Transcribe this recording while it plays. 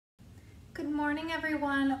Good morning,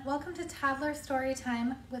 everyone. Welcome to Toddler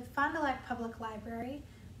Storytime with Fond du Lac Public Library.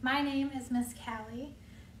 My name is Miss Callie.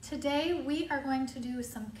 Today we are going to do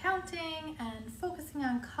some counting and focusing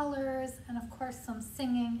on colors and of course some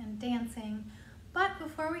singing and dancing. But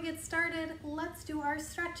before we get started, let's do our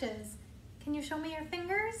stretches. Can you show me your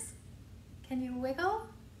fingers? Can you wiggle?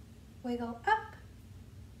 Wiggle up,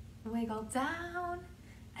 wiggle down,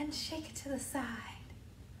 and shake it to the side.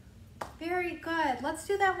 Very good. Let's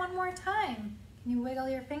do that one more time. Can you wiggle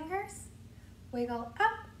your fingers? Wiggle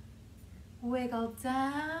up, wiggle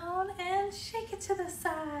down, and shake it to the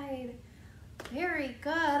side. Very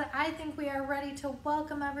good. I think we are ready to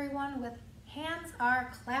welcome everyone with hands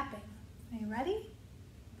are clapping. Are you ready?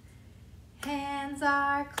 Hands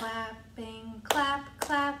are clapping, clap,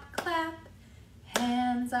 clap, clap.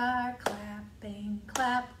 Hands are clapping,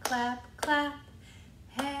 clap, clap, clap.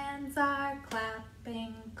 Hands are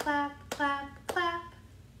clapping, clap, clap, clap.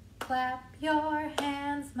 Clap your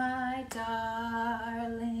hands, my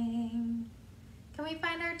darling. Can we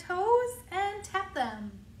find our toes and tap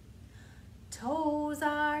them? Toes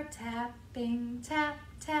are tapping, tap,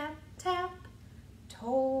 tap, tap.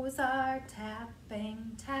 Toes are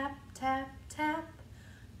tapping, tap, tap, tap.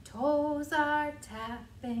 Toes are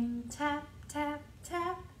tapping, tap, tap,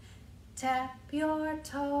 tap. Tap your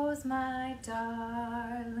toes, my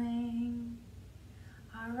darling.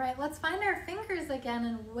 All right, let's find our fingers again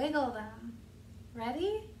and wiggle them.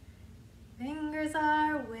 Ready? Fingers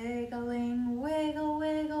are wiggling, wiggle,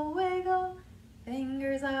 wiggle, wiggle.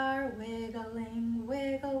 Fingers are wiggling,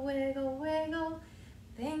 wiggle, wiggle, wiggle.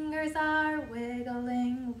 Fingers are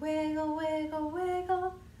wiggling, wiggle, wiggle,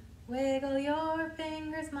 wiggle. Wiggle your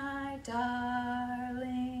fingers, my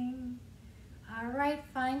darling. All right,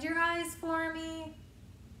 find your eyes for me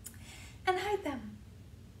and hide them.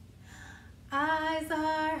 Eyes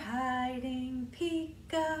are hiding,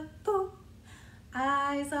 peek-a-boo.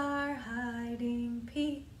 Eyes are hiding,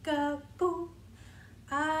 peek-a-boo.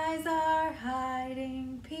 Eyes are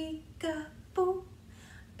hiding, peek-a-boo.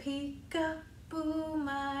 Peek-a-boo,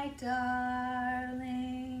 my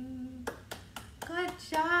darling. Good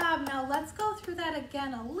job. Now let's go through that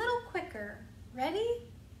again a little quicker. Ready?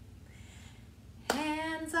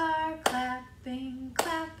 Hands are clapping,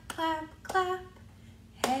 clap, clap, clap.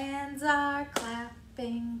 Hands are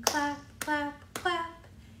clapping, clap, clap, clap.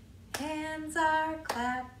 Hands are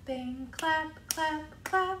clapping, clap, clap,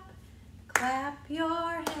 clap. Clap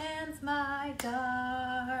your hands, my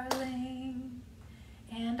darling.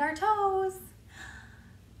 And our toes.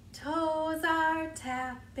 Toes are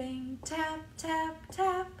tapping, tap, tap,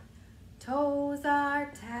 tap. Toes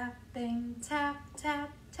are tapping, tap,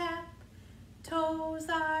 tap, tap. Toes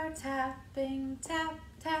are tapping, tap,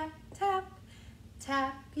 tap, tap.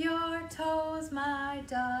 Tap your toes, my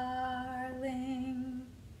darling.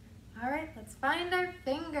 All right, let's find our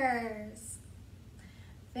fingers.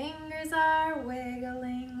 Fingers are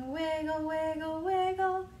wiggling, wiggle, wiggle,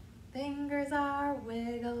 wiggle. Fingers are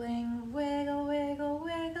wiggling, wiggle, wiggle,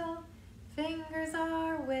 wiggle. Fingers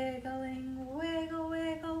are wiggling, wiggle,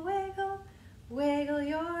 wiggle, wiggle. Wiggle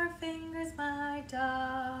your fingers, my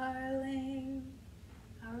darling.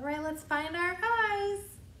 All right, let's find our eyes.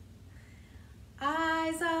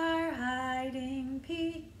 Eyes are hiding,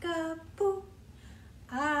 peek-a-boo.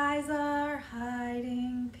 Eyes are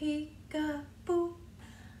hiding, peek-a-boo.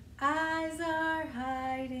 Eyes are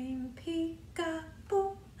hiding,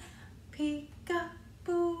 peek-a-boo.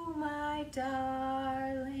 Peek-a-boo, my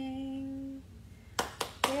darling.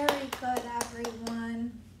 Very good,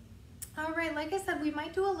 everyone. All right, like I said, we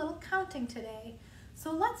might do a little counting today.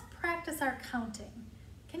 So let's practice our counting.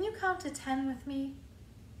 Can you count to 10 with me?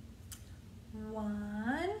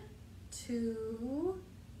 1, 2,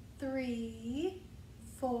 3,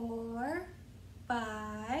 4,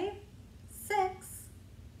 5, 6,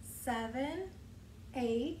 7,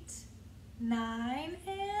 8, 9,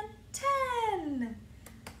 and 10.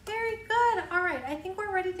 Very good. All right, I think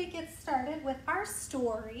we're ready to get started with our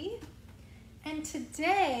story. And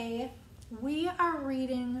today we are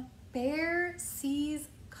reading Bear Sees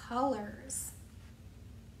Colors.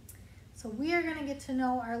 So we are going to get to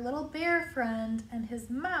know our little bear friend and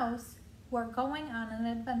his mouse who are going on an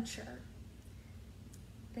adventure.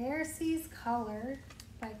 Bear Sees Color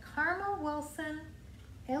by Carmel Wilson,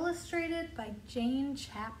 illustrated by Jane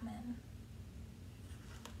Chapman.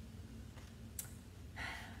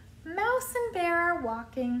 Mouse and bear are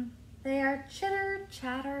walking. They are chitter,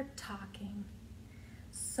 chatter, talking.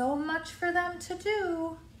 So much for them to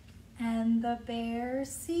do. And the bear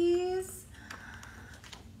sees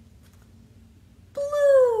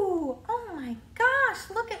blue. Oh my gosh,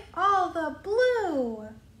 look at all the blue.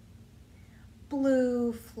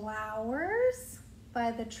 blue flowers by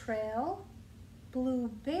the trail, blue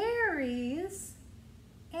berries,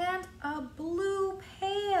 and a blue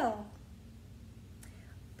pail.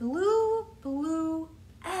 Blue, blue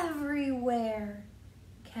everywhere.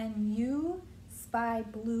 Can you spy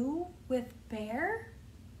blue with bear?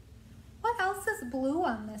 What else is blue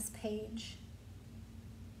on this page?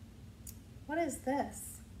 What is this?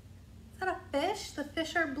 Is that a fish? The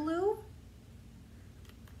fish are blue?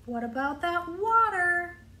 What about that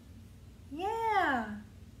water? Yeah.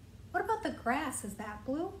 What about the grass? Is that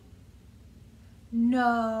blue?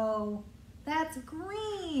 No, that's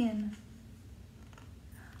green.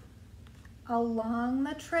 Along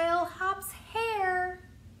the trail hops Hare.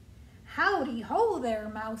 Howdy ho there,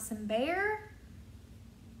 Mouse and Bear.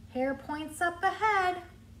 Hare points up ahead.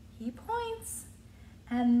 He points.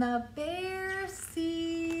 And the bear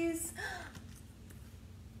sees,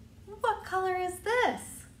 what color is this?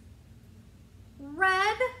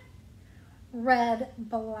 Red. Red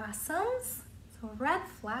blossoms, so red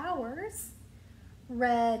flowers,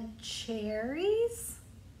 red cherries,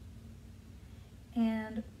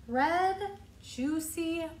 and red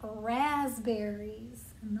juicy raspberries.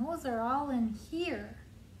 And those are all in here.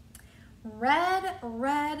 Red,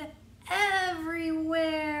 red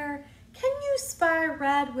everywhere. Can you spy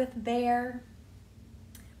red with bear?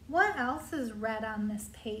 What else is red on this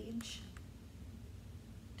page?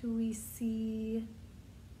 Do we see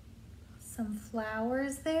some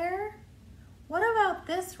flowers there? What about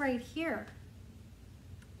this right here?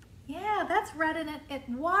 Yeah, that's red and it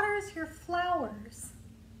waters your flowers.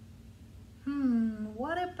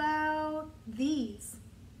 What about these?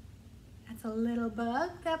 That's a little bug.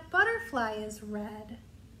 That butterfly is red.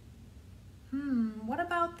 What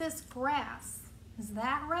about this grass? Is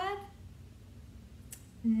that red?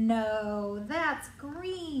 No, that's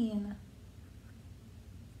green.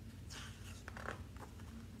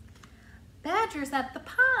 Badger's at the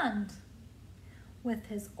pond with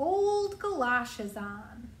his old galoshes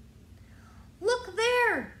on. Look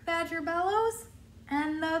there, Badger bellows,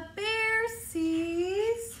 and the bear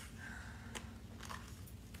sees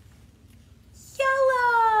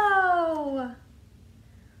yellow.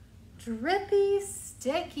 Drippy,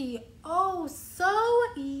 sticky, oh so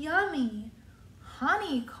yummy.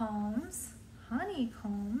 Honeycombs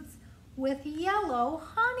with yellow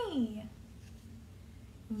honey.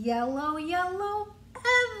 Yellow, yellow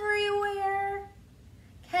everywhere.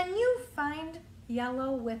 Can you find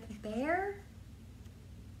yellow with bear?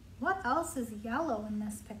 What else is yellow in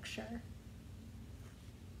this picture?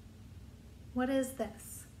 What is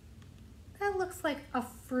this? That looks like a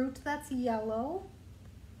fruit that's yellow.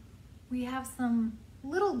 We have some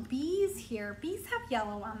little bees here. Bees have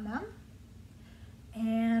yellow on them.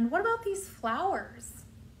 And what about these flowers?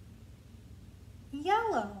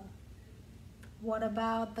 Yellow. What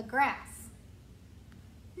about the grass?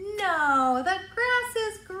 No, the grass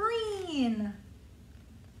is green.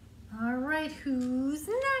 All right, who's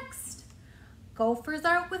next? Gophers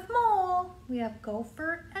out with Mole. We have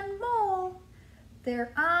Gopher and Mole.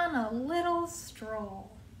 They're on a little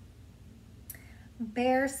stroll.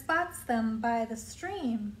 Bear spots them by the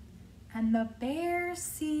stream, and the bear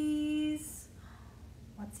sees,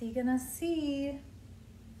 what's he gonna see?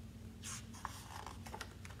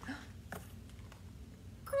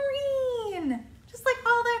 Green, just like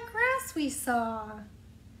all that grass we saw.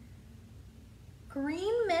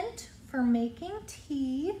 Green mint for making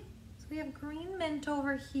tea. So we have green mint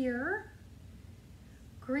over here.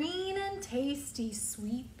 Green and tasty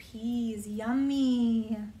sweet peas,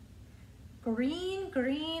 yummy. Green,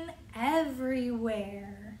 green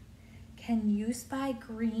everywhere. Can you spy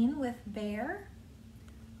green with bear?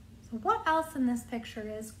 So what else in this picture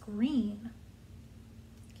is green?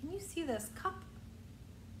 Can you see this cup?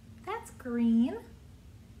 That's green.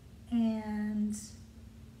 And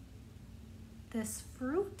this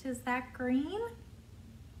fruit, is that green?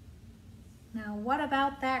 Now what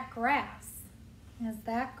about that grass? Is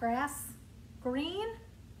that grass green?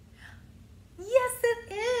 Yes,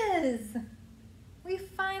 it is. We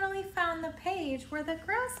finally found the page where the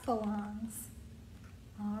grass belongs.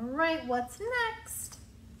 All right, what's next?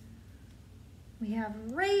 We have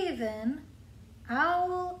Raven,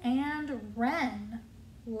 Owl, and Wren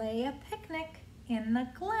lay a picnic in the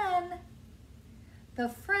glen. The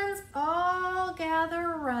friends all gather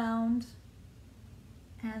around,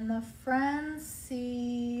 and the friends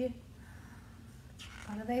see,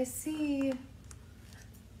 what do they see?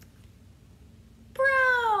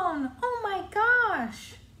 Brown! Oh my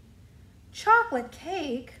gosh! Chocolate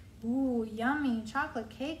cake. Ooh, yummy. Chocolate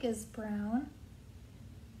cake is brown.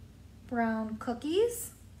 Brown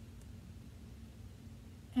cookies.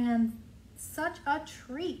 And Such a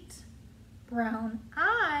treat. Brown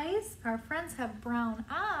eyes. Our friends have brown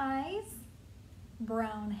eyes.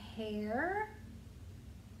 Brown hair.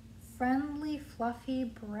 Friendly, fluffy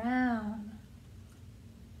brown.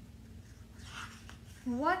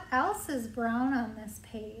 What else is brown on this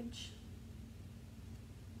page?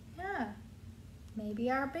 Yeah, maybe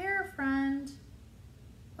our bear friend.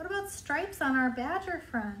 What about stripes on our badger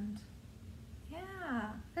friend?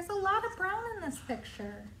 Yeah, there's a lot of brown in this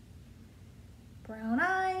picture. Brown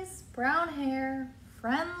eyes, brown hair,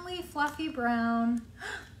 friendly, fluffy brown.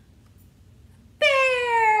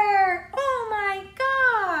 Bear! Oh my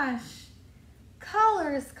gosh!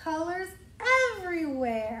 Colors, colors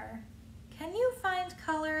everywhere. Can you find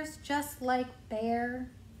colors just like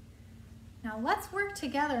bear? Now let's work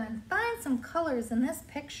together and find some colors in this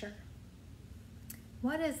picture.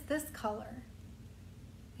 What is this color?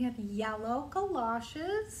 We have yellow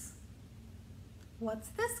galoshes. What's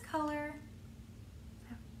this color?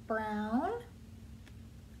 Brown.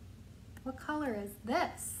 What color is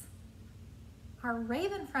this? Our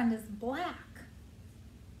raven friend is black.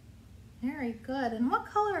 Very good. And what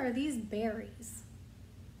color are these berries?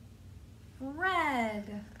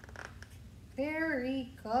 Red.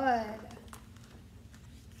 Very good.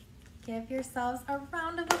 Give yourselves a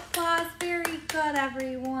round of applause. Very good,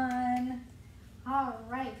 everyone. All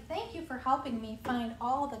right, thank you for helping me find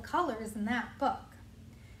all the colors in that book.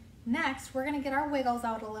 Next, we're gonna get our wiggles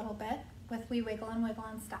out a little bit with We Wiggle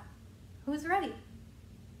and Stop. Who's ready?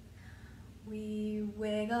 We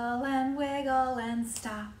wiggle and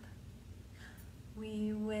stop.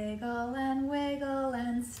 We wiggle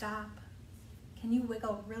and stop. Can you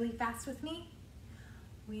wiggle really fast with me?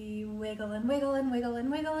 We wiggle and wiggle and wiggle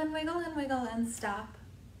and wiggle and wiggle and wiggle and stop.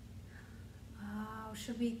 Oh,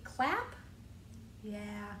 should we clap?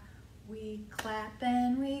 Yeah. We clap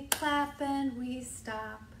and we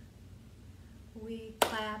stop. We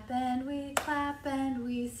clap and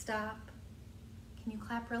we stop. Can you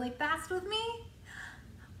clap really fast with me?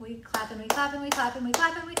 We clap and we clap and we clap and we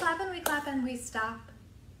clap and we clap and we clap and we stop.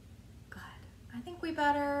 Good. I think we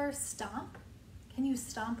better stomp. Can you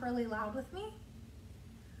stomp really loud with me?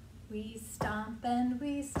 We stomp and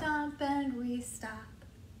we stomp and we stop.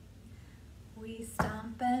 We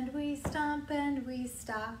stomp and we stomp and we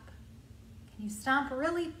stop. Can you stomp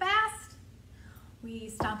really fast? We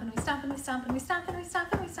stomp and we stomp and we stomp and we stomp and we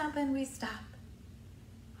stomp and we stomp and we stop.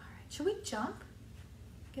 All right, should we jump?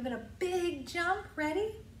 Give it a big jump.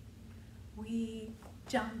 Ready? We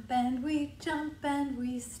jump and we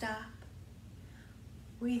stop.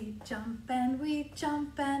 We jump and we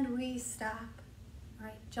stop. All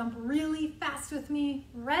right, jump really fast with me.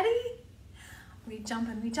 Ready? We jump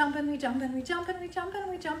and we jump and we jump and we jump and we jump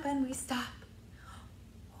and we jump and we stop.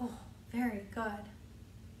 Oh, very good.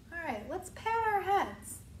 All right, let's pat our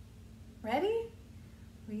heads. Ready?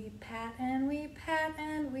 We pat and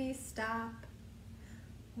we stop.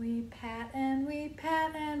 We pat and we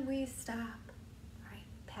stop. All right,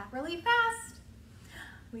 pat really fast.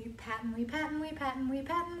 We pat and we pat and we pat and we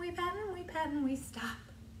pat and we pat and we pat and we stop.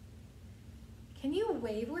 Can you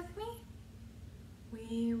wave with me?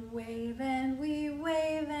 We wave and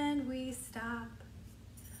we stop.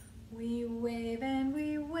 We wave and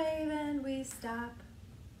we stop.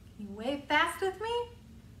 Can you wave fast with me?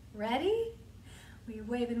 Ready? We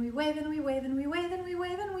wave and we wave and we wave and we wave and we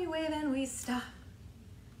wave and we wave and we stop.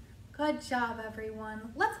 Good job,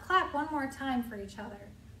 everyone. Let's clap one more time for each other.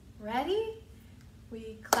 Ready?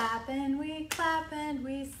 We clap and we stop.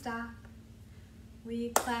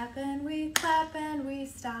 We clap and we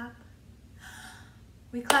stop.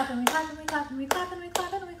 We clap and we clap and we clap and we clap and we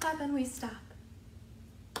clap and we clap and we stop.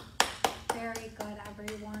 Very good,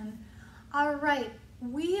 everyone. All right,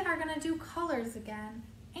 we are gonna do colors again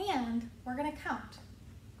and we're gonna count.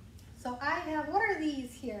 So I have, what are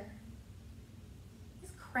these here?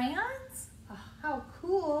 These crayons? Oh, how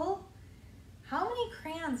cool. How many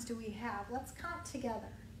crayons do we have? Let's count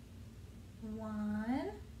together.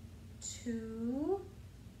 1, 2,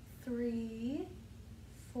 3,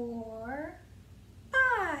 4,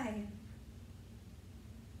 5.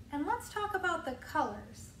 And let's talk about the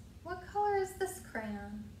colors. What color is this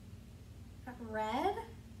crayon? Got red?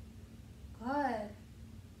 Good.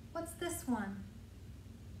 What's this one?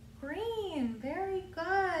 Green. Very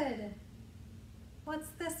good. What's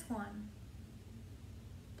this one?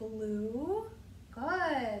 Blue.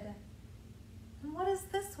 Good. And what is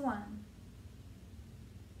this one?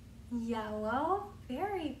 Yellow.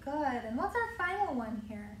 Very good. And what's our final one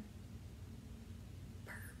here?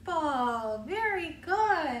 Purple. Very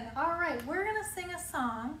good. All right, we're gonna sing a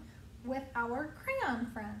song with our crayon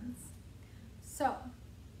friends. So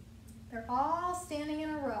they're all standing in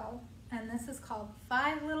a row and this is called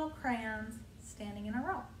 5 little crayons standing in a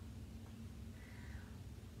row.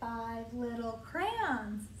 5 little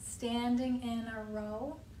crayons standing in a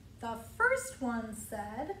row. The first one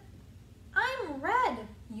said, "I'm red,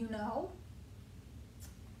 you know."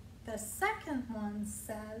 The second one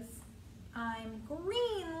says, "I'm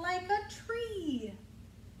green like a tree."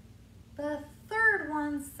 The third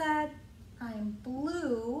one said, "I'm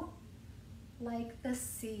blue like the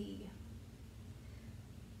sea."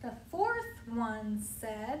 The fourth one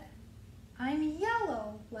said, "I'm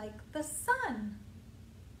yellow like the sun."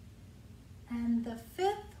 And the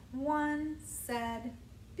fifth one said,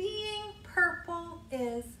 "Being purple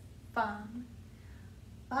is fun."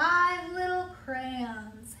 5 little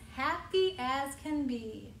crayons, happy as can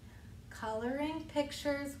be, coloring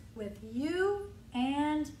pictures with you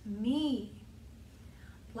and me.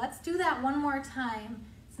 Let's do that one more time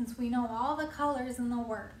since we know all the colors and the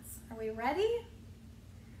words. Are we ready?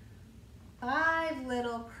 5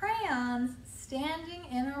 little crayons standing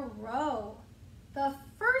in a row. The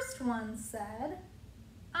first one said,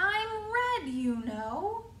 "I'm red, you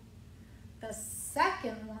know." The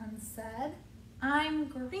second one said, "I'm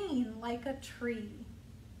green like a tree."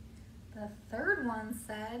 The third one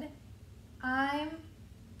said, "I'm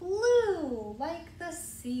blue like the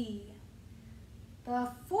sea."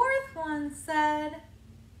 The fourth one said,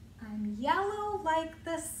 "I'm yellow like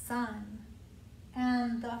the sun."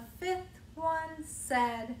 And the fifth one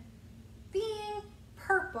said, "Being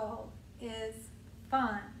purple is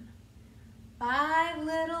fun." 5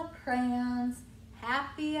 little crayons,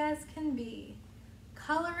 happy as can be,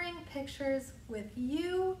 coloring pictures with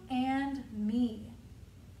you and me.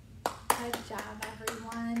 Good job,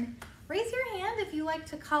 everyone. Raise your hand if you like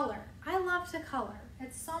to color. I love to color.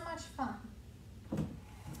 It's so much fun.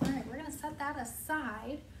 All right, we're gonna set that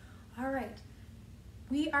aside. All right,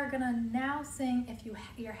 we are gonna now sing If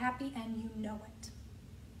You're Happy and You Know It.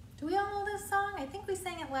 Do we all know this song? I think we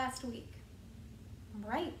sang it last week.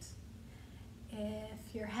 Right.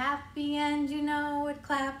 If you're happy and you know it,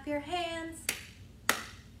 clap your hands.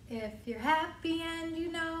 If you're happy and you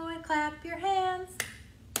know it, clap your hands.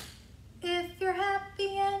 If you're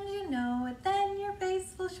happy and you know it, then your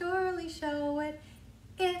face will surely show it.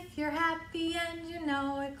 If you're happy and you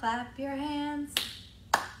know it, clap your hands.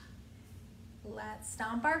 Let's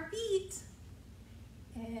stomp our feet.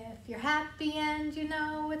 If you're happy and you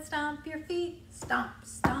know it, stomp your feet. Stomp,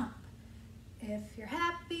 stomp. If you're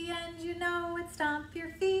happy and you know it, stomp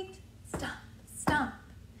your feet. Stomp, stomp.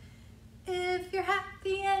 If you're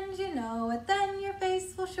happy and you know it, then your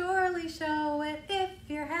face will surely show it. If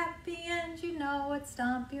you're happy and you know it,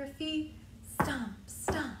 stomp your feet. Stomp,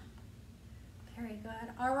 stomp. Very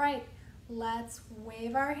good. All right, let's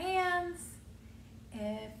wave our hands.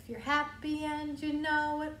 If you're happy and you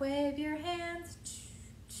know it, wave your hands.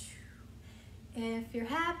 If you're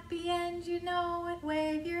happy and you know it,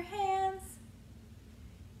 wave your hands.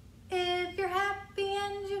 If you're happy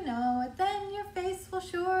and you know it, then your face will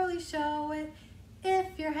surely show it.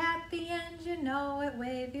 If you're happy and you know it,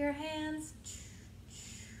 wave your hands.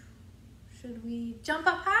 Should we jump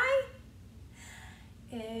up high?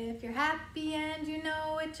 If you're happy and you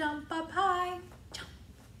know it, jump up high. Jump,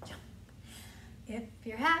 jump. If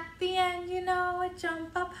you're happy and you know it,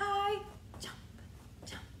 jump up high. Jump,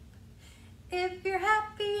 jump. If you're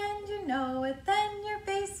happy and you know it, then your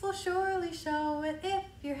face will surely show it. If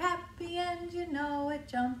you're happy and you know it,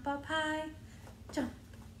 jump up high. Jump,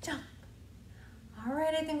 jump. All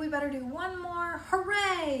right, I think we better do one more.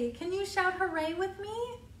 Hooray! Can you shout hooray with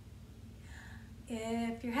me?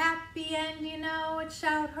 If you're happy and you know it,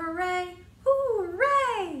 shout hooray.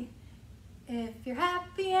 Hooray! If you're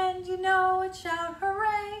happy and you know it, shout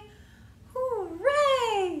hooray.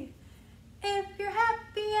 Hooray! If you're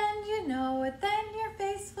happy and you know it, then your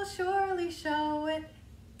face will surely show it.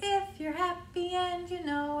 If you're happy and you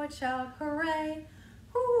know it, shout hooray.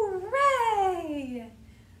 Hooray!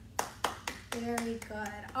 Very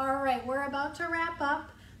good. All right, we're about to wrap up.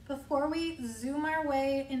 Before we zoom our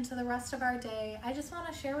way into the rest of our day, I just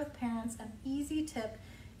want to share with parents an easy tip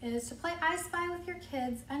is to play I Spy with your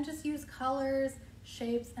kids and just use colors,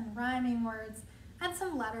 shapes, and rhyming words and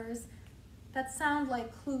some letters that sound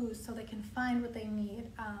like clues so they can find what they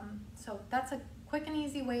need. So that's a quick and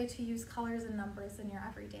easy way to use colors and numbers in your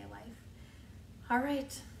everyday life. All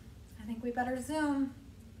right, I think we better zoom.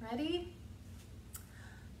 Ready?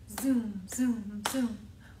 Zoom, zoom, zoom.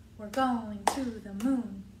 We're going to the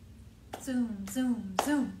moon. Zoom, zoom,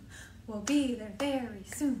 zoom. We'll be there very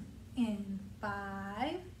soon. In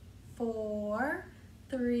 5, 4,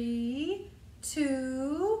 3,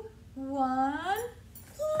 2, 1.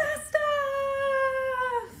 Blast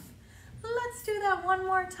off! Let's do that that one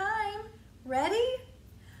more time. Ready?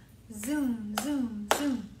 Zoom, zoom,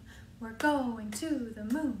 zoom. We're going to the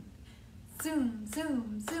moon. Zoom,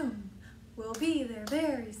 zoom, zoom. We'll be there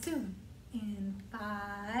very soon. In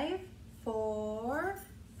 5, 4,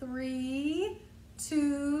 3,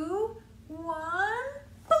 2, 1.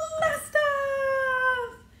 Blast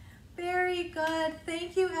off! Very good.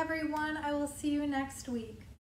 Thank you, everyone. I will see you next week.